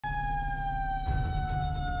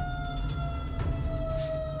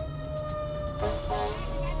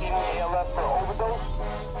for overdose?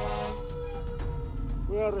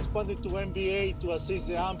 We are responding to MBA to assist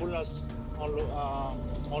the ambulance on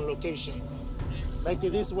location. Make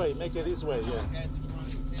it this way, yeah.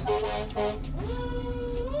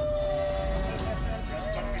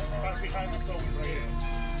 Just behind the COVID right here.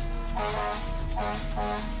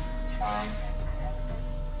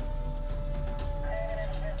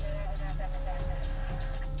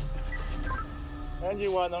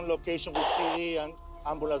 Anyone on location with PD and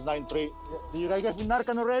ambulance 93. Do you guys get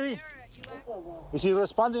Narcan already? Is he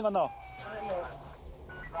responding or no?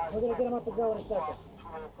 We're gonna get him up to go in a second.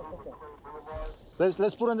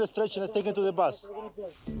 Let's put on the stretcher. Let's take him to the bus.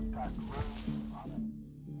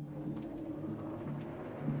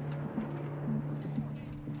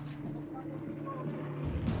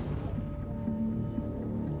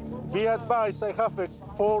 Be advised, I have a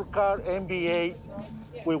 4-car MBA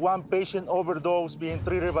with 1 patient overdose being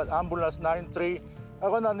treated by ambulance 93.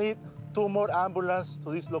 I'm gonna need 2 more ambulances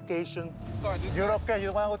to this location. You're okay?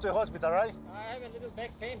 You wanna go to the hospital, right? I have a little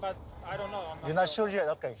back pain, but I don't know. You're not sure yet?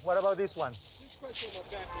 Okay. What about this one? So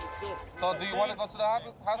do you want to go to the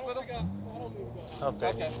hospital?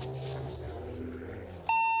 Okay.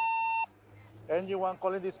 Anyone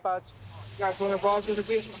calling dispatch? Guys, want to volunteer to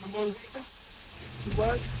be?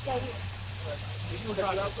 What?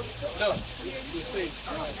 No.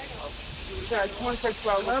 Yeah, it's 1 takes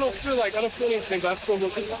about. I don't feel anything, but I feel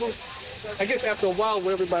I guess after a while,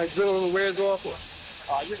 where everybody's adrenaline wears off.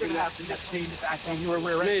 You're going to have to just change it back on your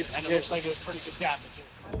rear end, and it looks like it was pretty good damage.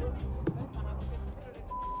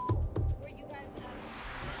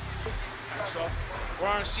 So we're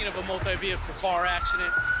on a scene of a multi-vehicle car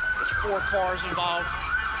accident. There's 4 cars involved.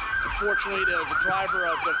 Unfortunately, the driver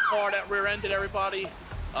of the car that rear-ended everybody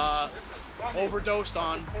overdosed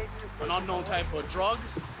on an unknown type of drug,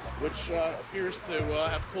 which appears to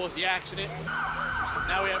have caused the accident.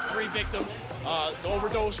 Now we have 3 victims. The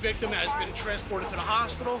overdose victim has been transported to the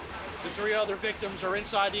hospital. The 3 other victims are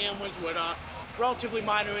inside the ambulance with relatively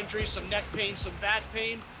minor injuries, some neck pain, some back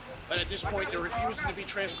pain. But at this point, they're refusing to be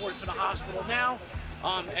transported to the hospital now.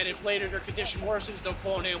 And if later their condition worsens, they'll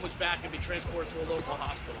call an ambulance back and be transported to a local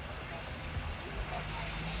hospital.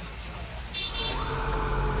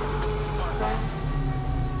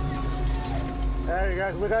 Hey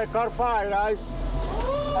guys, we got car 5, guys.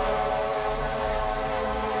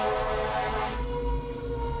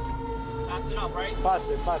 Pass it up, right? Pass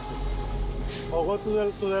it. Or go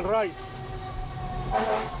to the right.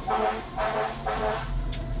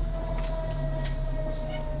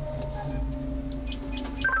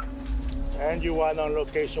 And you want on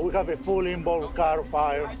location. We have a full inbound car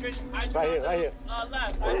fire. Right here.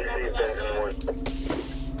 Left.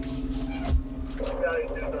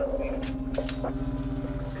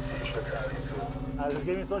 Let's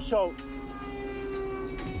give me some show.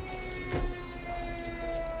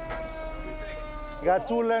 You got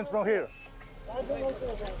 2 lanes from here.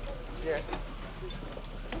 Yeah.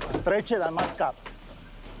 Stretch it and mask up.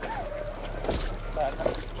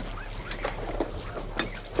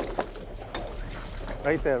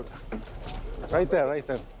 Right there.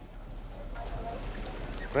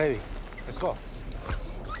 Ready. Let's go.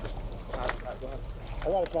 I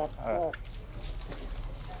got it, Cap.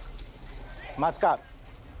 Mask up.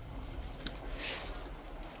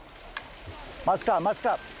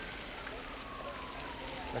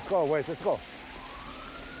 Let's go, wait, let's go.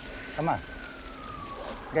 Come on.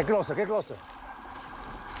 Get closer. There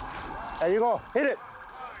you go. Hit it.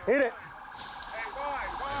 Hey,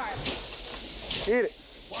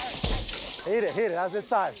 why? Hit it. That's the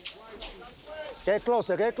time. Get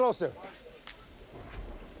closer. Get closer.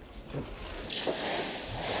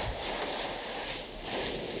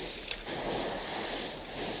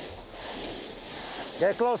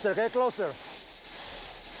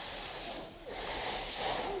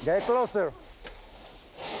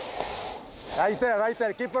 Right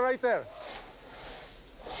there. Keep it right there.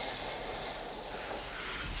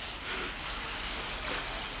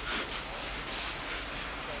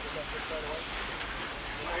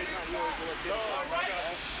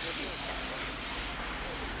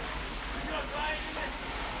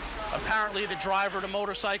 Apparently the driver of the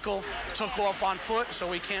motorcycle took off on foot, so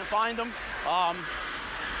we can't find him.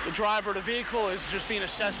 The driver of the vehicle is just being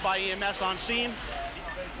assessed by EMS on scene.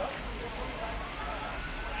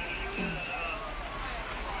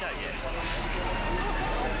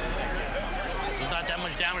 There's not that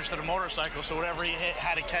much damage to the motorcycle, so whatever he hit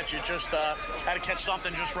had to catch it, just had to catch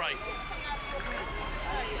something just right.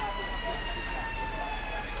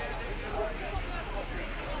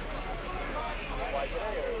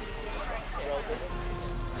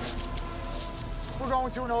 We're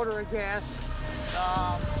going to an odor of gas.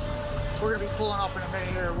 We're going to be pulling up in a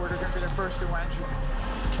minute here where they're going to be the first to enter.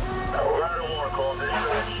 Rider 1 call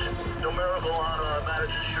dispatch. Numerical on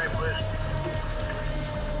Madison Street, please.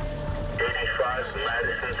 85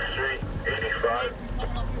 Madison Street, 85.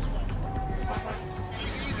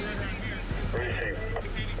 Receive.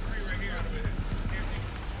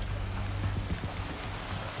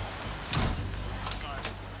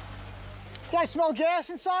 You guys smell gas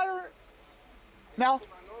inside or? No?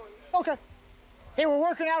 Okay. They were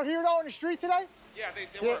working out here though in the street today? Yeah,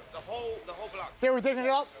 they were the whole block. They were digging it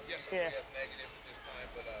up? Yes, sir. Yeah. Negative this time,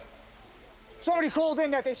 but Somebody called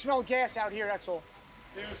in that they smelled gas out here, that's all.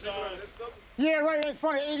 There's this building? Yeah, right in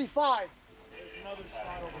front of 85. there's another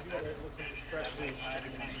spot over here that looks like it's freshly.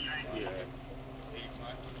 Yeah.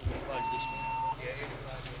 85. Yeah,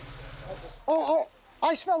 85. Oh,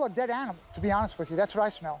 I smell a dead animal, to be honest with you. That's what I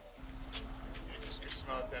smell. You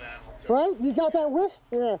smell a dead animal too. Right? You got that whiff?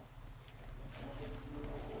 Yeah.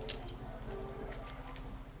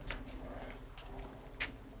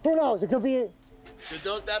 Who knows? It could be.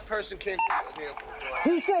 That person came.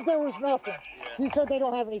 He said there was nothing. Yeah. He said they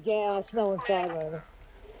don't have any gas smell inside right now.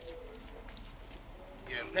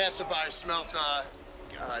 Yeah, passerby smelled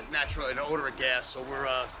natural an odor of gas, so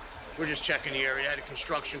we're just checking the area. Had a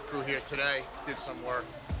construction crew here today, did some work.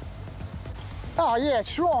 Oh yeah,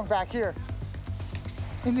 it's strong back here.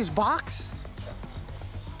 In this box?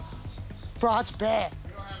 Bro, it's bad.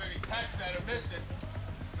 We don't have any pets that are missing.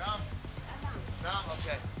 No? No?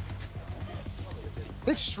 Okay.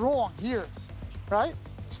 It's strong here, right?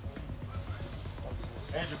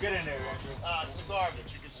 Andrew, get in there, Andrew. It's the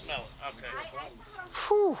garbage. You can smell it. Okay.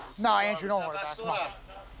 Whew. No, Andrew, don't worry about it. Come on.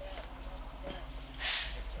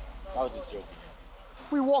 I was just joking.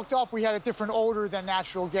 We walked up, we had a different odor than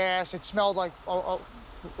natural gas. It smelled like a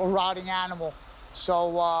rotting animal.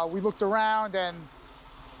 So we looked around and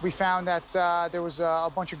we found that there was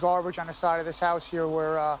a bunch of garbage on the side of this house here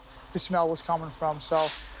where the smell was coming from. So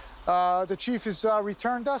the chief has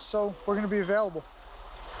returned us, so we're gonna be available.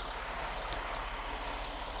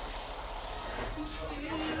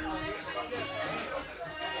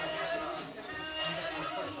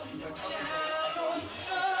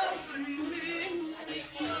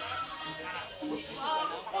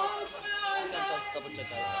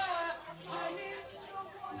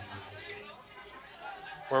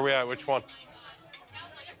 Where are we at? Which one?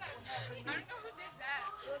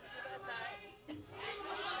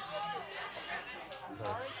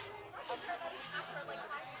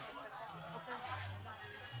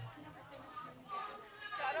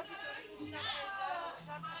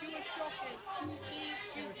 She was choking.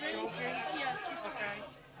 She's drinking. Yeah, she's choking.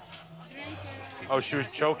 Drinking. Oh, she was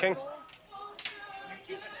choking?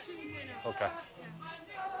 She's okay now. Okay.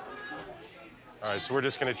 All right, so we're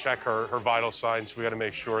just going to check her vital signs. We got to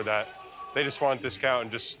make sure that they just want discount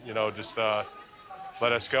and just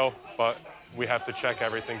let us go. But we have to check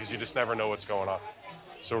everything because you just never know what's going on.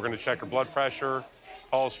 So we're going to check her blood pressure,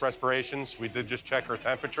 pulse, respirations. We did just check her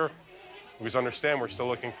temperature. Because understand, we're still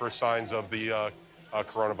looking for signs of the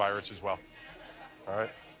coronavirus as well. All right.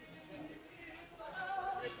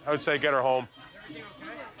 I would say get her home.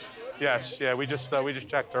 Yes, yeah, we just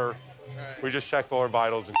checked her. We just checked all her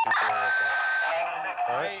vitals and she's doing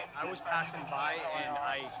okay. I was passing by and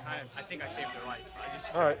I think I saved her life. I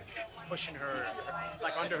just All right. pushing her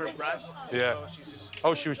like under her breast. Yeah. So she's just.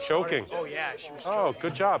 Oh, she was choking. Oh yeah, she was choking. Oh,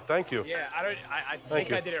 good job. Thank you. Yeah, I think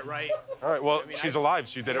you. I did it right. All right. Well, I mean, she's alive,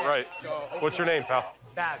 so you did it right. So, What's your name, pal?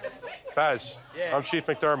 Baz. Baz. Yeah. I'm Chief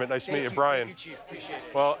McDermott. Nice to meet you, Brian. Thank you, Chief. Appreciate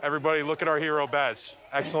it. Well, everybody, look at our hero, Baz.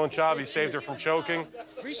 Excellent job. He saved her from choking.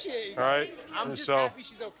 Appreciate it. All right. I'm just So happy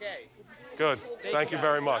she's okay. good. Thank you you,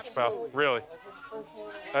 very guys. much, pal. Really.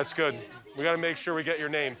 That's good. We got to make sure we get your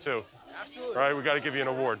name too. Absolutely. All right. We got to give you an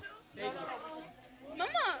award. Thank you.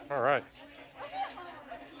 Mama. All right.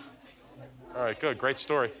 All right, good, great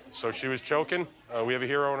story. So she was choking. We have a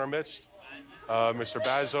hero in our midst, Mr.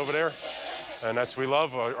 Baz over there, and that's what we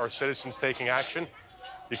love, our citizens taking action.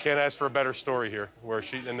 You can't ask for a better story here, where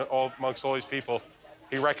she, and amongst all these people,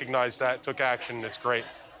 he recognized that, took action, it's great.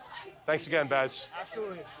 Thanks again, Baz.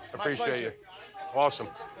 Absolutely. Appreciate you. Awesome,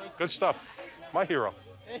 good stuff. My hero.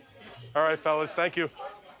 All right, fellas, thank you.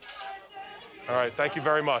 All right, thank you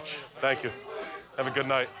very much. Thank you. Have a good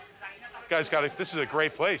night. You guys got it. This is a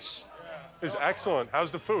great place. This is excellent.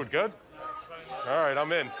 How's the food? Good? All right,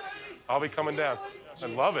 I'm in. I'll be coming down. I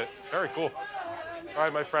love it. Very cool. All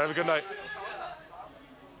right, my friend, have a good night.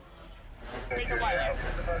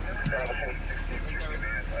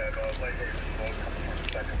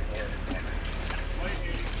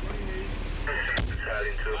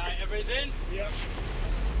 Everybody's in? Yep.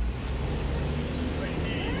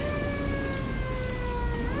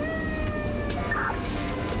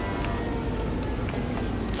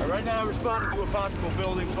 Right now, responding to a possible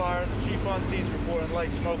building fire. The chief on scene is reporting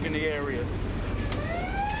light smoke in the area. Engine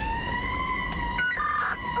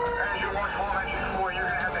 112, engine 4, you're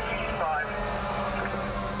going to have the C5.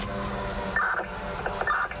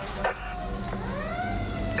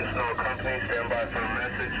 It's no company, stand by for a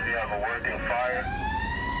message. We have a working fire.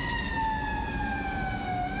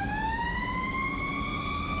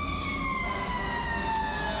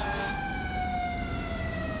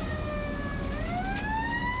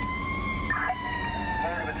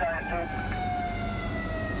 Morning, Battalion 2.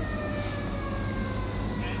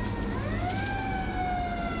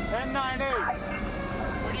 10-9-8.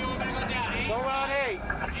 Where do you want me to go down? 8? Go around 8. 8?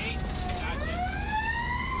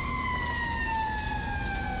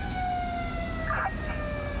 Gotcha.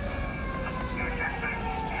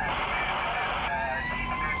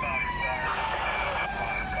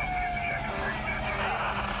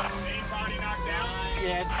 Anybody knocked down?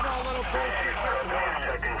 Yeah, small little bullshit.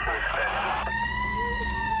 Checking for extended.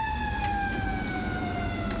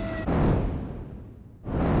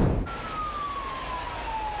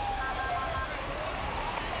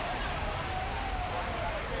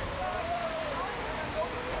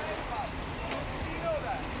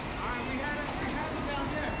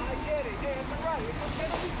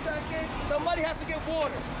 Somebody has to get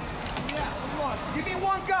water. Yeah, come on. Give me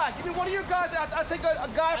one guy. Give me one of your guys. I'll take a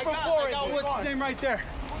guy from forward. What's his name right there?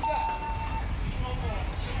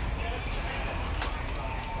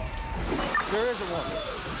 There isn't one.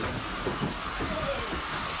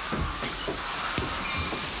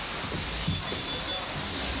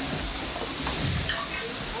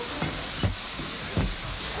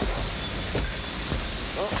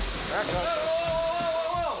 Oh, back up.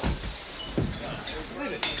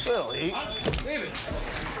 Leave it. Little heat. Leave it.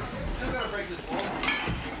 You gotta break this wall.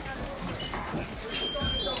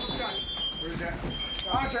 Where's that?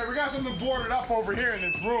 Andre, we got something boarded up over here in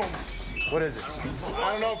this room. What is it?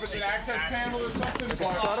 I don't know if it's an access panel or something,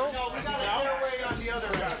 but... Scuttle? No, we got a stairway on the other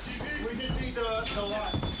end. We just need the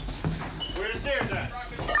line. Where the stairs at?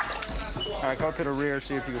 All right, go to the rear,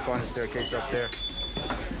 see if you can find a staircase up there.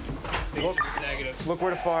 Look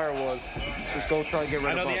where the fire was. Just go try and get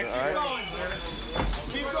rid of it, all right?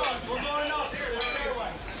 Keep going. We're going up here. There's a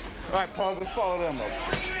stairway. All right, Pug, let's follow them up.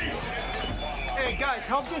 Hey guys,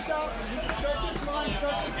 help this out. Start this line.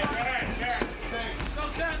 Start this line. Go,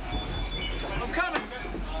 Ted. I'm coming.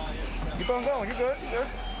 Keep on going. You're good. You're good.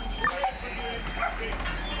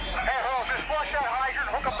 Hey, Hose, just flush that hydrant,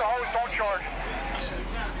 hook up the hose, don't charge.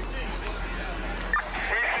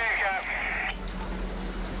 We see you, Cap.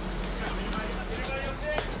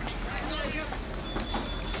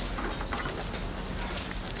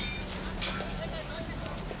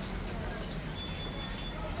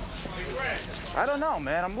 I don't know,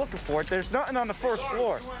 man. I'm looking for it. There's nothing on the first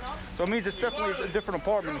floor. So it means it's definitely a different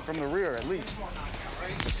apartment from the rear, at least.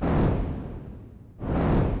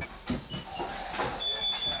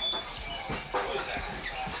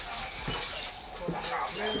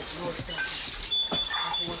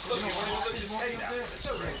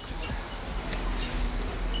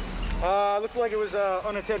 Looked like it was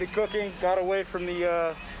unattended cooking. Got away from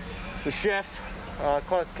the chef.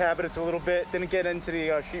 Caught the cabinets a little bit. Didn't get into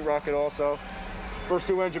the sheetrock at all. So first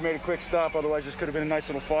two engine made a quick stop. Otherwise, this could have been a nice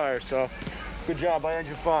little fire. So good job by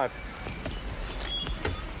engine 5.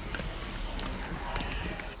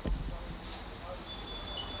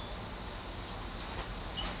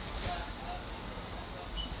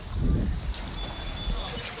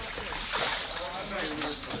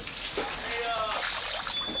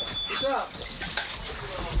 What's up?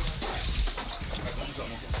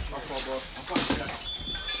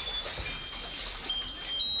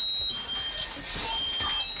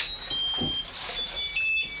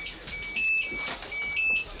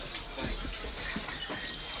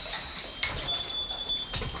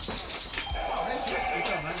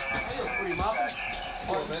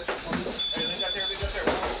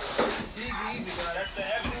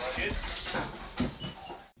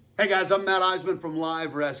 Hey guys, I'm Matt Iseman from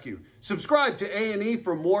Live Rescue. Subscribe to A&E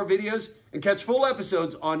for more videos and catch full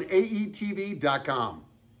episodes on aetv.com.